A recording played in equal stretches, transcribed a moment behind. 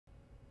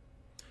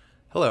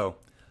Hello,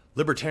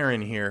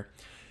 Libertarian here.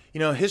 You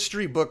know,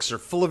 history books are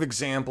full of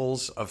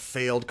examples of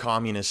failed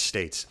communist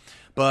states.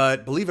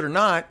 But believe it or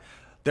not,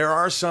 there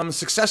are some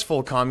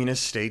successful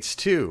communist states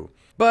too.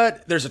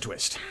 But there's a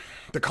twist.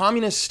 The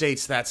communist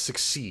states that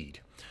succeed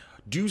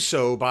do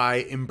so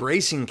by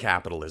embracing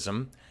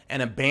capitalism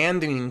and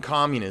abandoning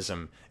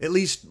communism, at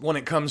least when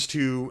it comes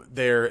to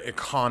their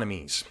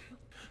economies.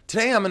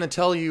 Today I'm going to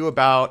tell you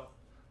about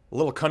a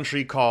little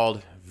country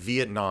called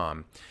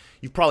Vietnam.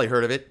 You've probably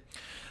heard of it.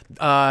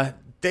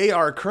 They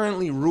are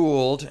currently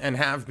ruled, and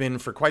have been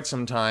for quite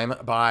some time,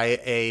 by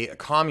a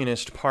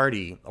communist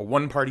party, a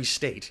one-party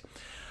state.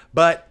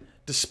 But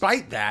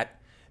despite that,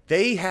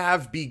 they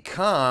have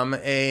become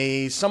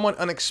a somewhat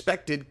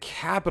unexpected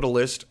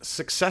capitalist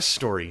success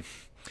story.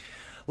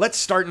 Let's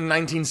start in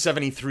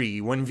 1973,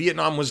 when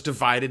Vietnam was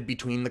divided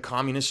between the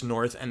communist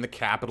North and the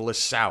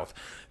capitalist South.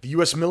 The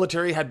U.S.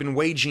 military had been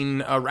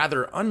waging a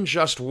rather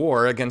unjust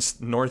war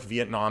against North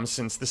Vietnam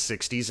since the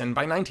 60s, and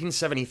by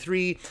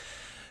 1973,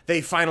 they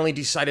finally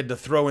decided to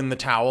throw in the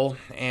towel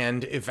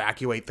and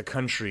evacuate the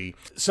country.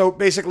 So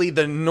basically,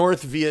 the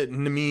North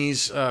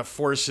Vietnamese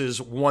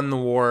forces won the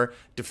war,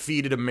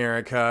 defeated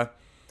America,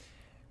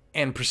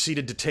 and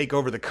proceeded to take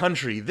over the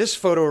country. This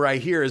photo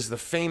right here is the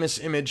famous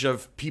image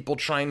of people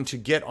trying to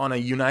get on a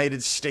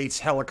United States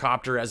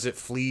helicopter as it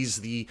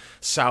flees the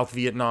South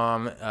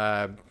Vietnam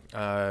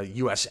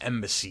U.S.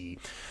 Embassy.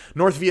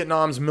 North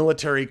Vietnam's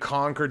military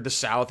conquered the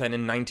South and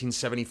in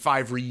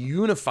 1975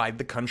 reunified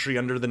the country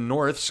under the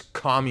North's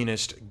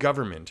communist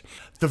government.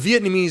 The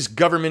Vietnamese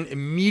government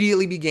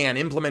immediately began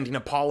implementing a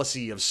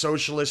policy of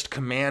socialist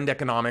command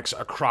economics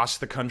across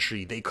the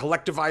country. They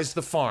collectivized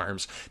the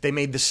farms. They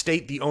made the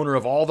state the owner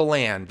of all the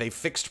land. They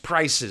fixed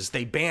prices.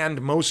 They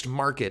banned most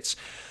markets.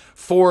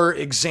 For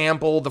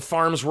example, the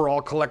farms were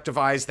all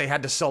collectivized. They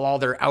had to sell all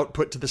their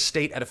output to the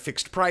state at a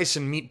fixed price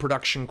and meet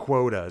production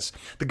quotas.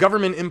 The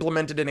government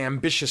implemented an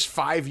ambitious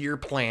 5-year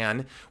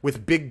plan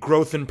with big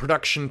growth and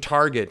production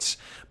targets.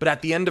 But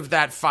at the end of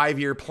that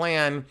 5-year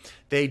plan,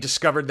 they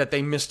discovered that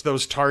they missed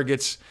those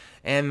targets,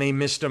 and they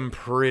missed them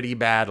pretty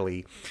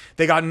badly.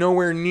 They got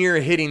nowhere near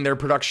hitting their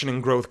production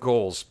and growth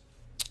goals.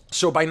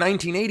 So by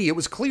 1980, it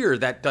was clear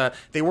that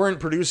they weren't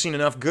producing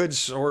enough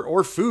goods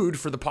or food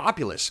for the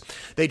populace.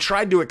 They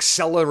tried to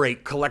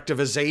accelerate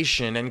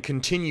collectivization and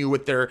continue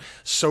with their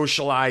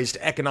socialized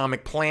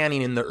economic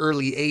planning in the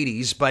early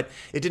 80s, but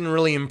it didn't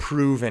really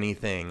improve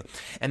anything.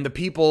 And the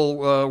people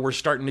were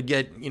starting to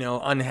get,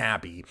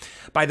 unhappy.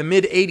 By the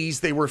mid-80s,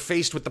 they were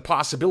faced with the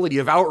possibility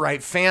of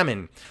outright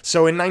famine.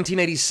 So in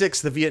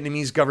 1986, the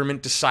Vietnamese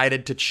government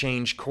decided to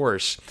change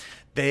course.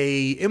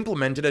 They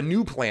implemented a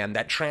new plan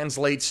that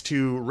translates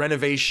to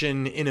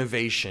renovation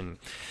innovation.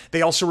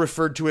 They also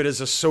referred to it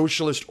as a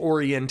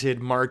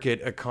socialist-oriented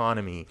market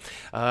economy.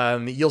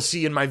 You'll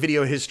see in my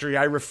video history,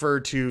 I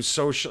refer to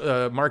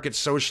market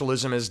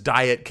socialism as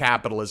diet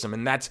capitalism,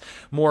 and that's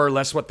more or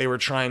less what they were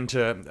trying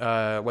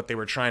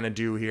to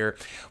do here.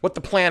 What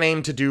the plan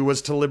aimed to do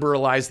was to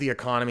liberalize the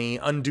economy,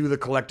 undo the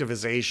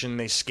collectivization.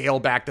 They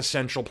scaled back the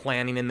central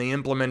planning, and they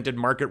implemented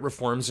market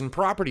reforms and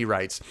property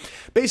rights,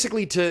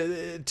 basically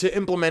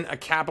to implement a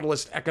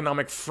capitalist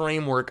economic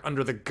framework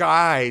under the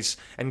guise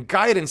and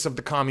guidance of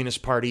the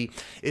Communist Party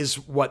is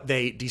what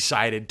they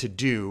decided to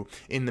do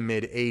in the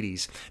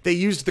mid-80s. They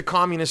used the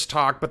communist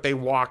talk, but they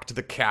walked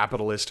the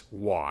capitalist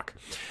walk.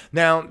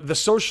 Now, the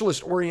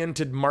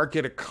socialist-oriented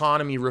market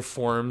economy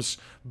reforms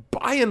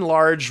by and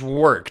large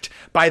worked.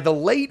 By the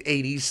late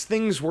 80s,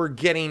 things were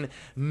getting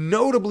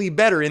notably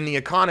better in the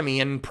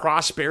economy and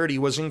prosperity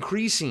was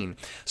increasing.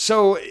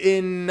 So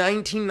in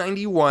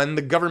 1991,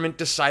 the government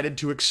decided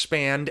to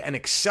expand and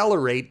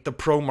accelerate the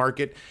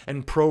pro-market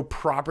and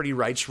pro-property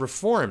rights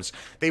reforms.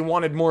 They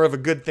wanted more of a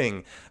good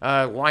thing.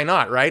 Why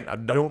not, right? I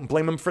don't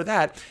blame them for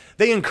that.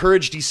 They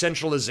encouraged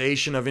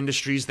decentralization of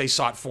industries, they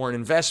sought foreign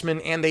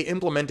investment, and they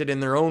implemented, in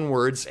their own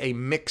words, a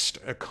mixed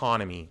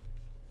economy.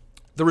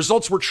 The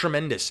results were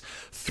tremendous.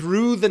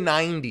 Through the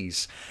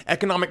 90s,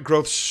 economic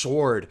growth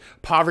soared,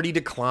 poverty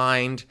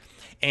declined,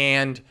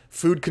 and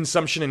food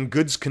consumption and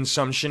goods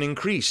consumption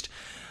increased.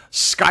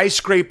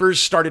 Skyscrapers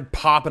started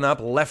popping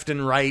up left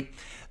and right.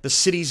 The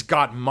cities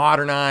got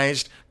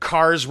modernized.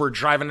 Cars were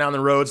driving down the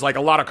roads, like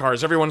a lot of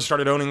cars. Everyone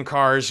started owning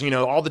cars,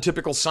 all the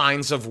typical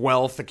signs of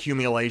wealth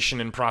accumulation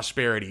and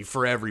prosperity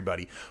for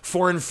everybody.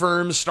 Foreign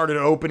firms started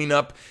opening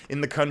up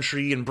in the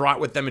country and brought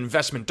with them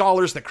investment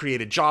dollars that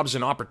created jobs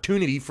and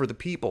opportunity for the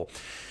people.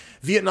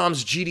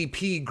 Vietnam's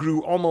GDP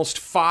grew almost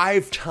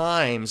 5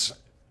 times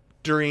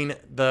during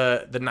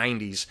the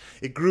 90s.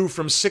 It grew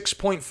from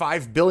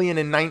 6.5 billion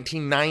in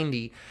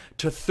 1990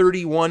 to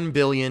 31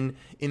 billion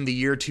in the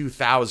year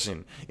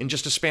 2000. In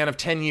just a span of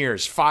 10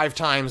 years, 5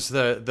 times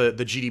the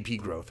GDP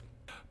growth.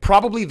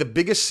 Probably the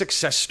biggest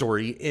success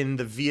story in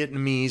the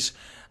Vietnamese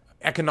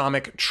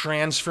economic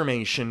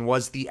transformation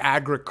was the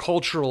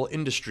agricultural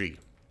industry.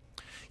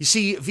 You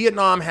see,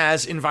 Vietnam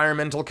has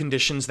environmental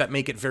conditions that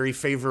make it very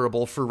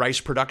favorable for rice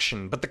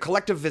production, but the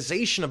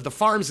collectivization of the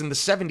farms in the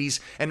 70s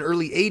and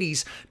early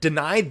 80s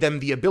denied them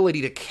the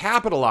ability to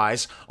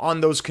capitalize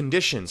on those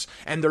conditions,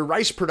 and their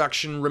rice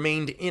production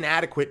remained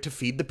inadequate to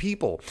feed the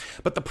people.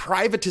 But the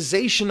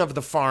privatization of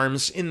the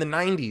farms in the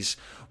 90s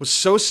was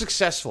so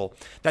successful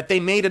that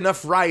they made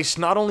enough rice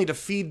not only to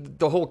feed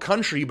the whole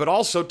country, but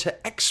also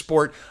to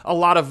export a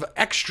lot of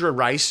extra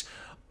rice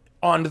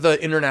onto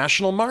the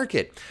international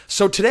market.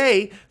 So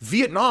today,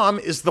 Vietnam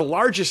is the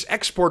largest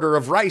exporter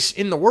of rice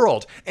in the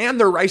world, and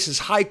their rice is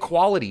high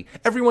quality.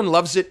 Everyone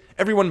loves it,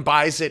 everyone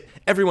buys it,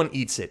 everyone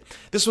eats it.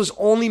 This was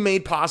only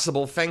made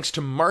possible thanks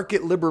to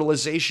market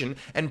liberalization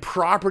and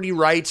property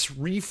rights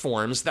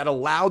reforms that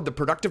allowed the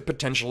productive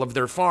potential of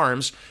their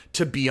farms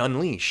to be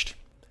unleashed.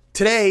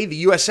 Today, the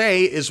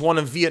USA is one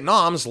of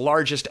Vietnam's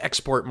largest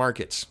export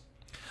markets.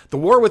 The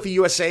war with the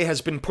USA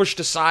has been pushed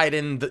aside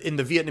in the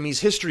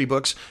Vietnamese history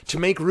books to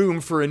make room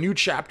for a new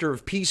chapter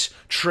of peace,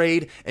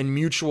 trade, and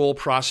mutual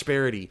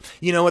prosperity.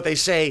 You know what they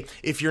say,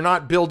 if you're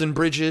not building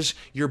bridges,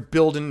 you're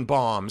building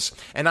bombs.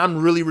 And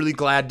I'm really, really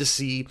glad to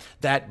see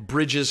that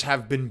bridges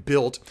have been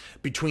built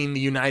between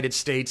the United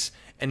States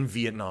and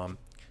Vietnam.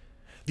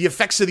 The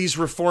effects of these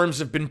reforms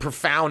have been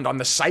profound on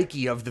the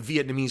psyche of the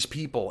Vietnamese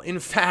people. In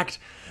fact,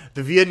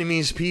 the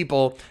Vietnamese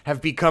people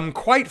have become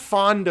quite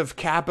fond of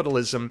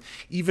capitalism,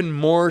 even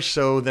more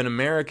so than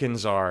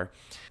Americans are.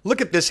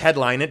 Look at this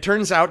headline. It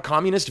turns out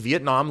communist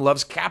Vietnam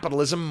loves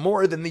capitalism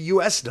more than the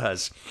US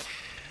does.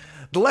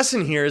 The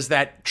lesson here is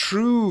that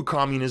true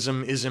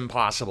communism is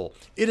impossible.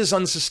 It is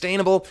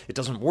unsustainable. It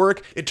doesn't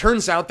work. It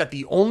turns out that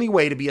the only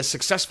way to be a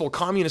successful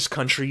communist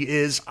country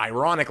is,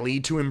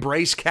 ironically, to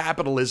embrace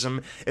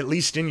capitalism, at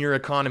least in your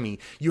economy.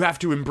 You have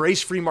to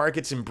embrace free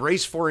markets,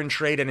 embrace foreign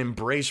trade, and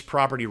embrace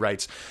property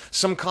rights.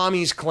 Some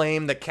commies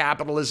claim that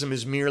capitalism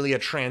is merely a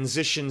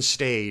transition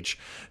stage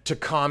to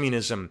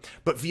communism,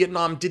 but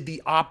Vietnam did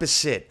the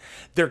opposite.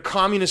 Their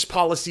communist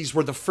policies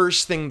were the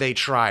first thing they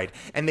tried,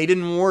 and they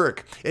didn't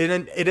work. It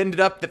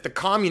ended up that the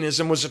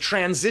communism was a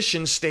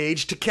transition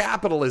stage to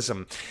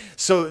capitalism.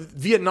 So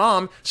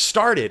Vietnam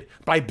started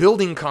by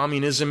building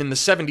communism in the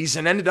 70s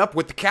and ended up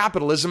with the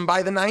capitalism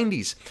by the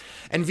 90s.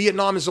 And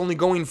Vietnam is only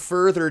going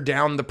further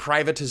down the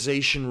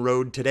privatization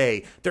road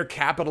today. Their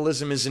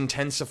capitalism is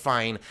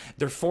intensifying.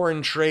 Their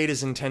foreign trade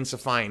is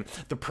intensifying.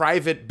 The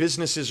private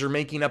businesses are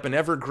making up an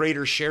ever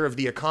greater share of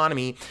the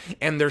economy,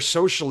 and their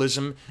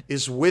socialism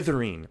is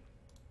withering.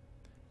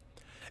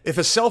 If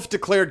a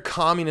self-declared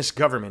communist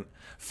government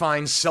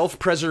finds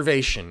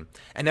self-preservation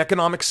and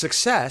economic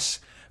success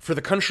for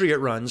the country it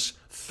runs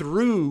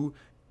through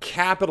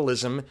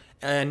capitalism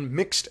and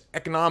mixed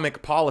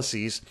economic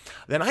policies,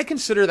 then I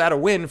consider that a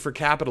win for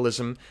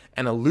capitalism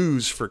and a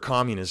lose for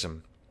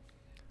communism.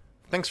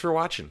 Thanks for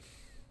watching.